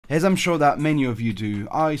As I'm sure that many of you do,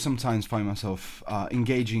 I sometimes find myself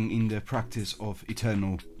engaging in the practice of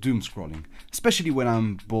eternal doom scrolling, especially when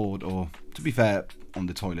I'm bored or, to be fair, on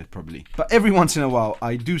the toilet probably. But every once in a while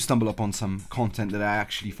I do stumble upon some content that I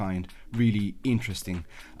actually find really interesting,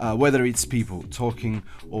 whether it's people talking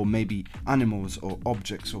or maybe animals or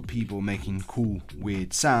objects or people making cool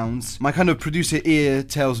weird sounds. My kind of producer ear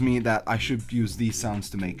tells me that I should use these sounds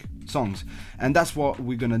to make songs, and that's what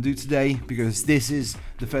we're gonna do today, because this is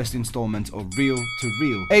the first installment of Reel to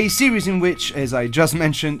Reel, a series in which, as I just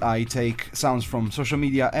mentioned, I take sounds from social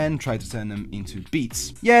media and try to turn them into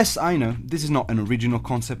beats. Yes, I know, this is not an original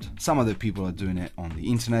concept. Some other people are doing it on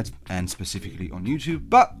the internet and specifically on YouTube,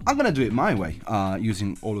 but I'm gonna do it my way,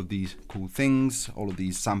 using all of these cool things, all of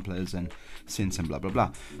these samplers and synths and blah blah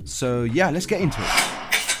blah. So yeah, let's get into it.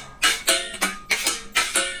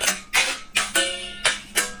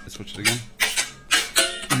 Let's watch it again.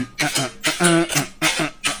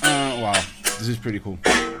 Wow, this is pretty cool.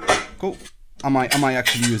 Cool. I might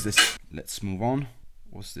actually use this. Let's move on.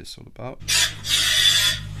 What's this all about?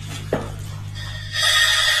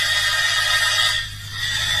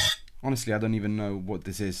 Honestly, I don't even know what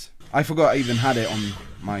this is. I forgot I even had it on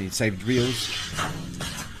my saved reels.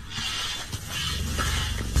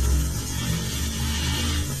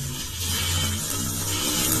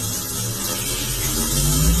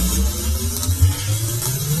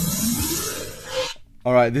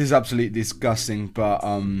 Alright, this is absolutely disgusting, but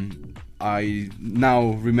I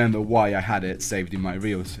now remember why I had it saved in my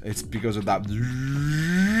reels. It's because of that,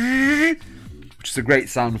 which is a great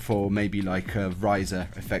sound for maybe like riser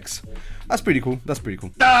effects. That's pretty cool. That's pretty cool.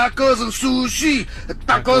 Tacos and sushi,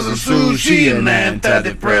 and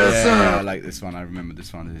antidepressant. Yeah, I like this one. I remember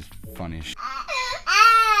this one. This is funny.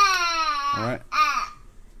 Alright.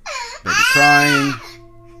 Baby crying.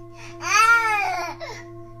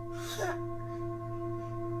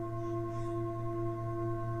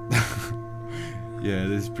 Yeah,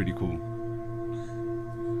 this is pretty cool.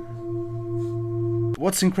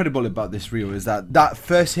 What's incredible about this reel is that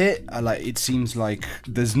first hit, like, it seems like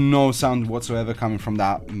there's no sound whatsoever coming from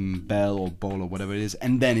that bell or bowl or whatever it is,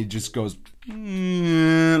 and then it just goes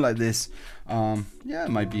like this. Yeah, it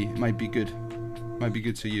might be good. Might be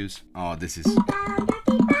good to use. Oh, this is.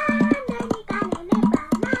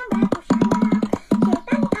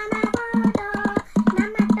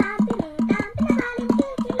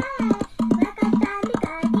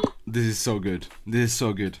 This is so good. This is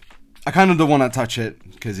so good. I kind of don't want to touch it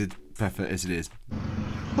because it's perfect as it is.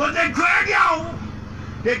 But the crack, yo!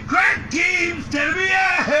 The crack keeps telling me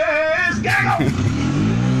yes, go!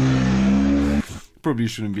 Probably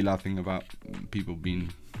shouldn't be laughing about people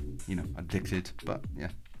being, you know, addicted, but yeah.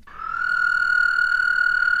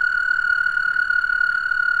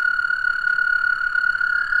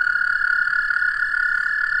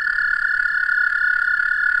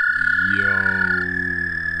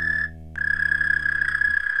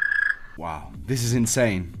 Wow, this is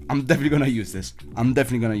insane. I'm definitely gonna use this.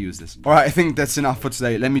 Alright, I think that's enough for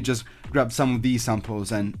today. Let me just grab some of these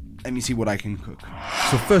samples and let me see what I can cook.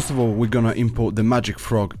 So first of all, we're gonna import the magic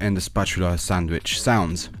frog and the spatula sandwich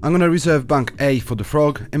sounds. I'm gonna reserve bank A for the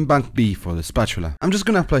frog and bank B for the spatula. I'm just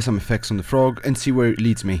gonna apply some effects on the frog and see where it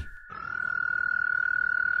leads me.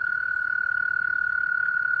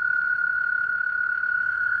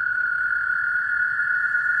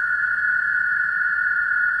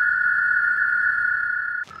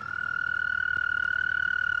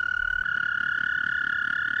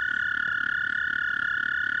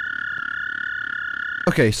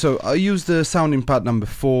 Okay, so I use the sound in part number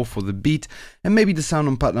 4 for the beat, and maybe the sound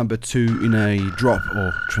on part number 2 in a drop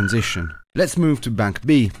or transition. Let's move to bank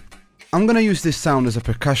B. I'm gonna use this sound as a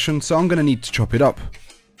percussion, so I'm gonna need to chop it up.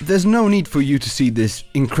 There's no need for you to see this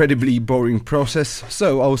incredibly boring process,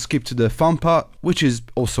 so I'll skip to the fun part, which is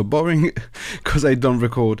also boring, because I don't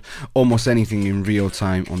record almost anything in real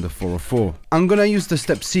time on the 404. I'm gonna use the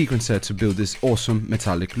step sequencer to build this awesome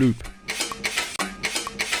metallic loop.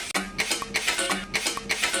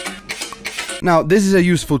 Now, this is a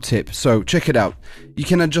useful tip, so check it out. You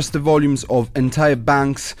can adjust the volumes of entire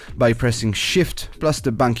banks by pressing Shift plus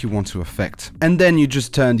the bank you want to affect. And then you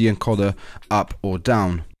just turn the encoder up or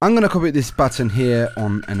down. I'm gonna copy this pattern here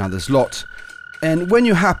on another slot. And when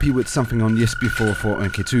you're happy with something on the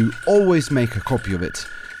SP404MKII, always make a copy of it.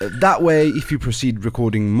 That way, if you proceed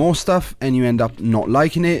recording more stuff and you end up not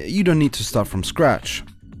liking it, you don't need to start from scratch.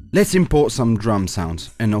 Let's import some drum sounds,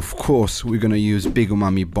 and of course we're gonna use Big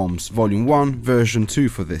Umami Bombs Volume 1 version 2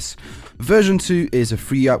 for this. Version 2 is a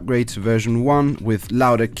free upgrade to version 1 with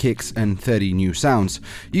louder kicks and 30 new sounds.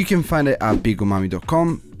 You can find it at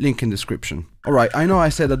bigumami.com, link in description. Alright, I know I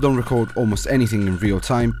said I don't record almost anything in real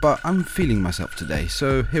time, but I'm feeling myself today,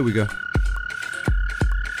 so here we go.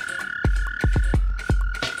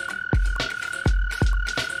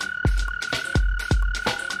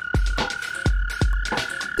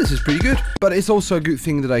 This is pretty good, but it's also a good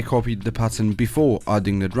thing that I copied the pattern before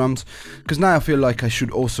adding the drums, because now I feel like I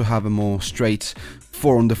should also have a more straight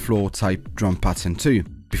 4 on the floor type drum pattern too.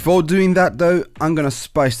 Before doing that though, I'm gonna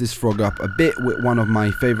spice this frog up a bit with one of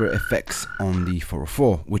my favorite effects on the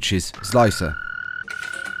 404, which is Slicer.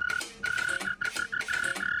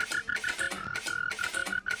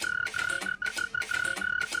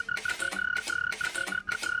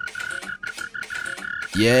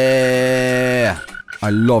 Yeah! I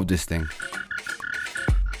love this thing.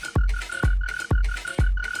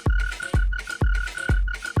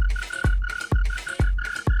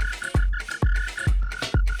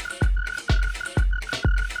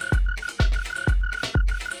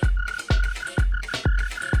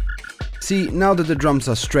 See, now that the drums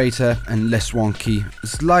are straighter and less wonky,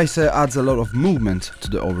 Slicer adds a lot of movement to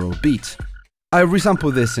the overall beat. I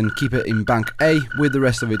resample this and keep it in bank A with the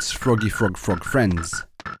rest of its froggy frog friends.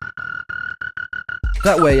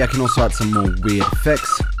 That way I can also add some more weird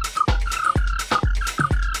effects.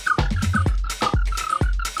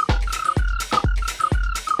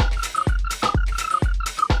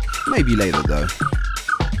 Maybe later though.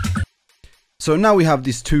 So now we have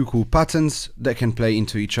these two cool patterns that can play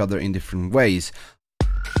into each other in different ways.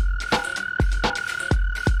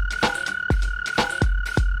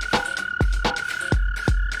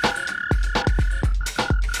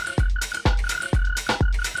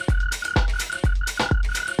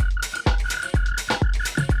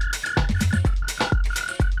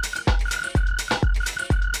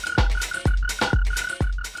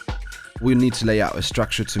 We'll need to lay out a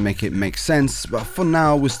structure to make it make sense, but for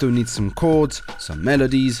now we still need some chords, some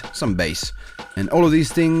melodies, some bass. And all of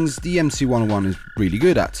these things the MC-101 is really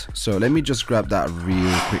good at, so let me just grab that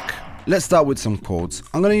real quick. Let's start with some chords.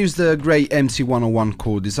 I'm gonna use the great MC-101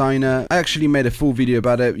 chord designer. I actually made a full video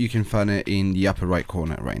about it, you can find it in the upper right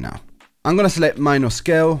corner right now. I'm gonna select minor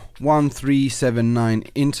scale, 1, 3, 7, 9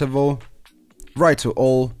 interval, right to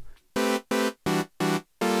all,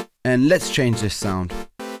 and let's change this sound.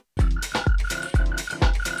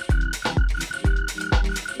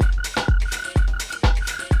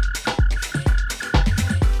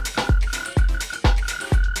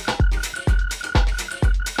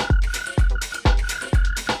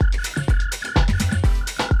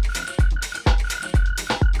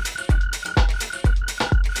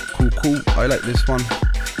 Cool, I like this one.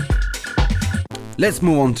 Let's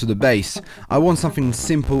move on to the bass. I want something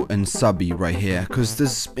simple and subby right here, because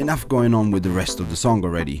there's enough going on with the rest of the song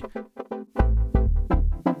already.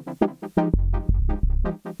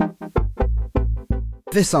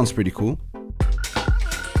 This sounds pretty cool.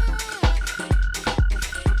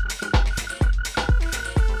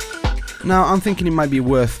 Now I'm thinking it might be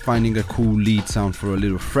worth finding a cool lead sound for a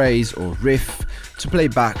little phrase or riff to play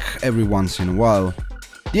back every once in a while.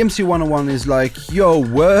 The MC-101 is like, yo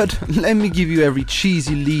word, let me give you every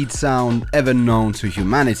cheesy lead sound ever known to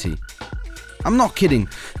humanity. I'm not kidding,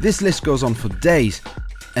 this list goes on for days,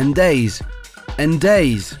 and days, and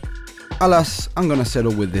days. Alas, I'm gonna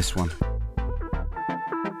settle with this one.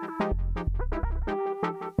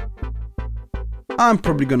 I'm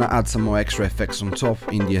probably gonna add some more extra effects on top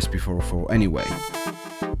in the SP404 anyway.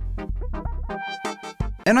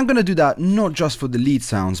 And I'm gonna do that not just for the lead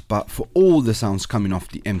sounds, but for all the sounds coming off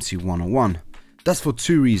the MC-101. That's for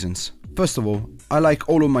two reasons. First of all, I like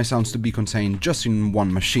all of my sounds to be contained just in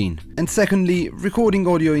one machine. And secondly, recording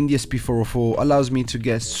audio in the SP404 allows me to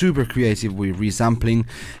get super creative with resampling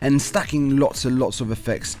and stacking lots and lots of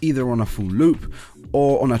effects either on a full loop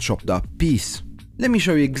or on a chopped up piece. Let me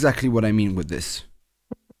show you exactly what I mean with this.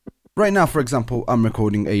 Right now, for example, I'm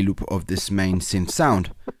recording a loop of this main synth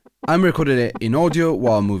sound. I'm recording it in audio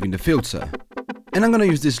while moving the filter, and I'm gonna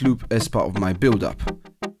use this loop as part of my build-up.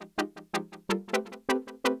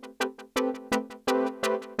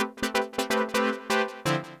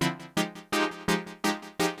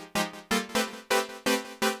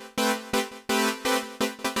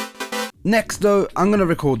 Next though, I'm gonna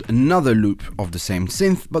record another loop of the same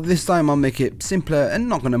synth, but this time I'll make it simpler and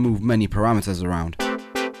not gonna move many parameters around.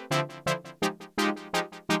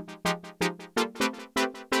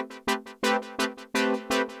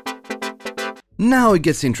 Now it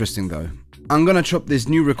gets interesting though. I'm gonna chop this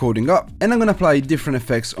new recording up and I'm gonna apply different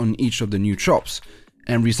effects on each of the new chops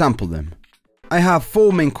and resample them. I have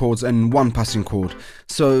 4 main chords and 1 passing chord,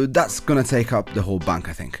 so that's gonna take up the whole bank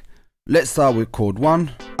I think. Let's start with chord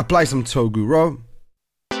 1, apply some toe guru,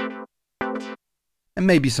 and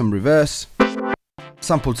maybe some reverse.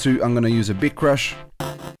 Sample 2, I'm gonna use a big crush.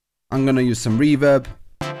 I'm gonna use some reverb.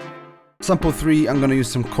 Sample 3, I'm gonna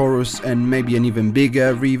use some chorus and maybe an even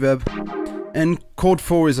bigger reverb. And chord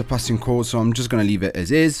 4 is a passing chord, so I'm just gonna leave it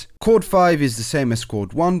as is. Chord 5 is the same as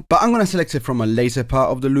chord 1, but I'm gonna select it from a later part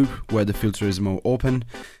of the loop where the filter is more open.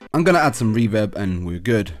 I'm gonna add some reverb and we're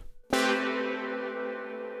good.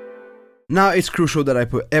 Now it's crucial that I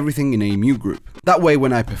put everything in a mute group. That way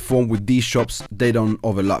when I perform with these chops, they don't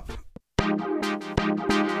overlap.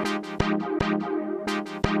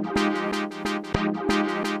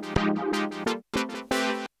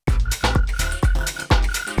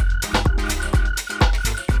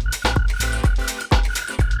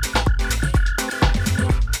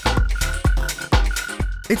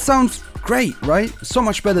 It sounds great, right? So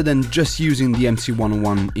much better than just using the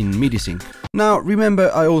MC-101 in MIDI sync. Now remember,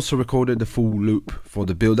 I also recorded the full loop for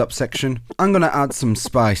the build-up section. I'm gonna add some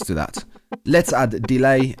spice to that. Let's add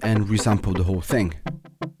delay and resample the whole thing.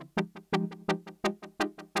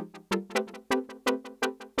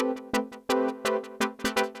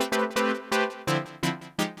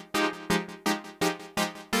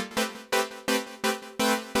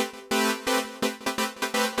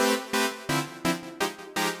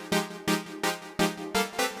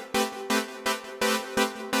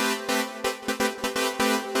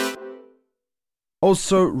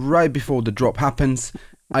 Also, right before the drop happens,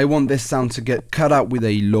 I want this sound to get cut out with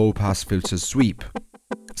a low pass filter sweep.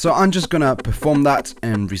 So I'm just gonna perform that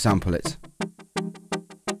and resample it.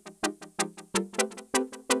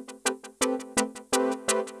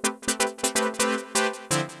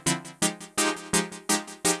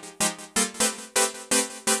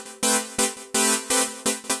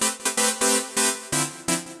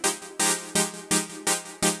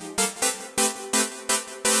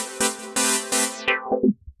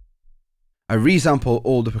 I resampled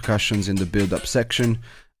all the percussions in the build-up section,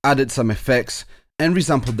 added some effects, and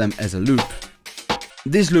resampled them as a loop.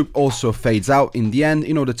 This loop also fades out in the end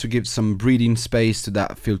in order to give some breathing space to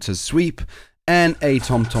that filter's sweep, and a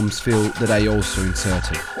tom-tom's fill that I also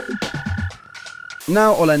inserted.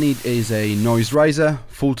 Now all I need is a noise riser,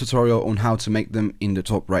 full tutorial on how to make them in the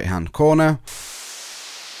top right hand corner.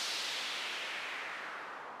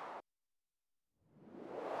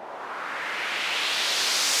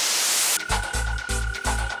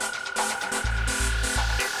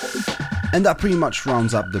 And that pretty much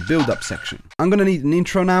rounds up the build-up section. I'm gonna need an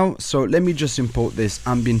intro now, so let me just import this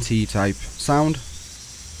ambient-y type sound.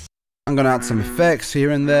 I'm gonna add some effects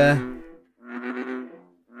here and there.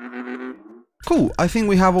 Cool, I think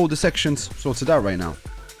we have all the sections sorted out right now.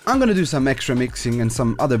 I'm gonna do some extra mixing and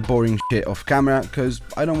some other boring shit off camera, because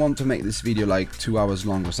I don't want to make this video like 2 hours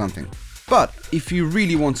long or something. But if you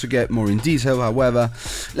really want to get more in detail, however,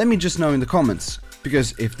 let me just know in the comments.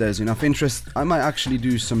 Because if there's enough interest, I might actually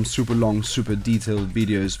do some super long, super detailed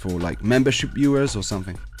videos for like membership viewers or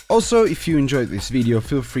something. Also, if you enjoyed this video,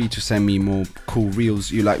 feel free to send me more cool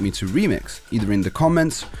reels you'd like me to remix, either in the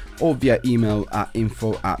comments or via email at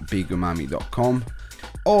info@bigumami.com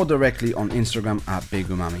or directly on Instagram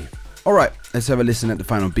 @bigumami. Alright, let's have a listen at the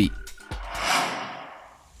final beat.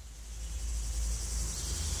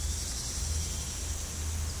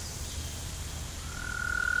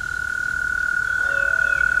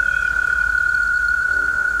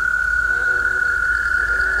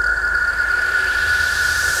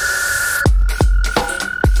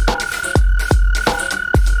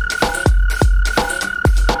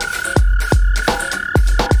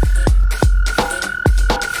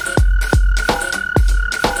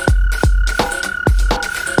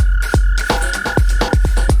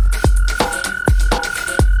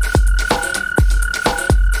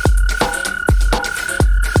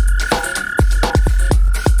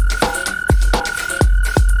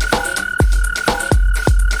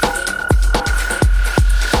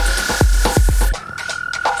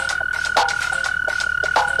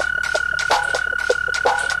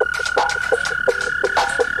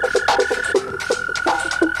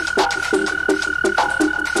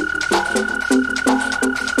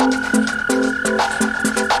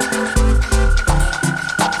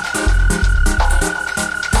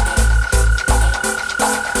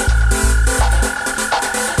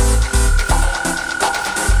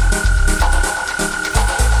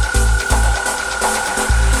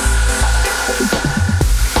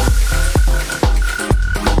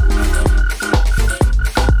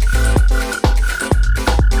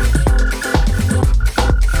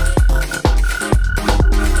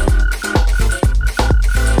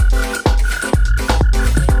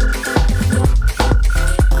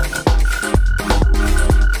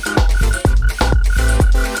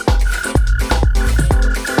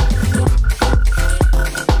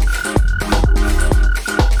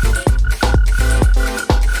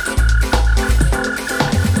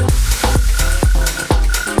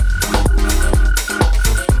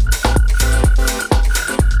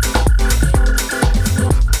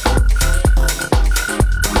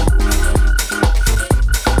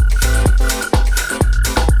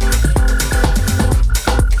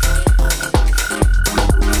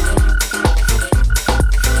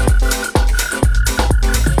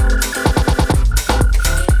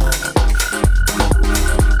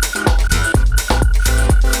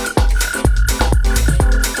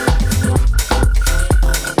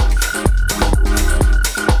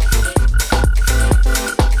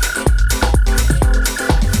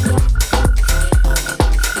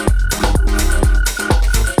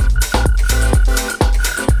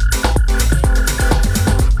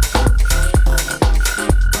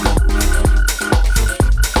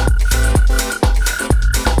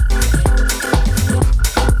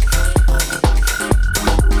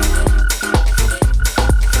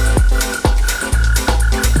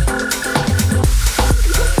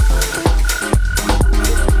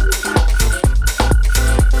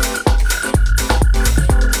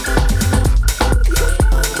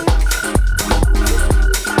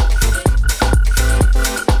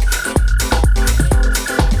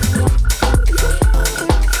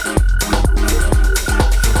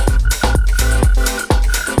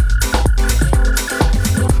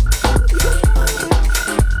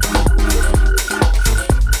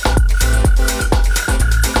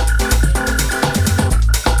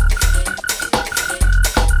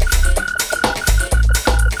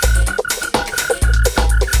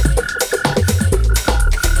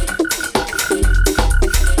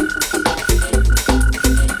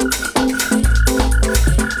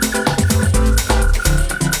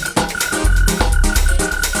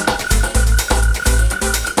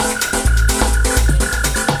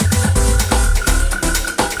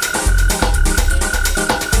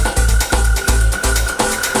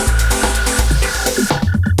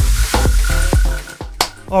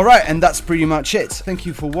 Alright, and that's pretty much it. Thank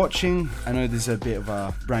you for watching. I know this is a bit of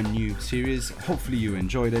a brand new series. Hopefully you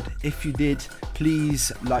enjoyed it. If you did,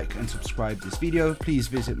 please like and subscribe this video. Please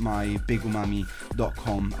visit my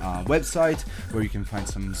bigumami.com website, where you can find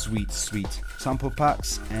some sweet sample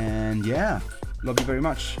packs. And yeah, love you very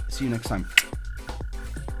much. See you next time.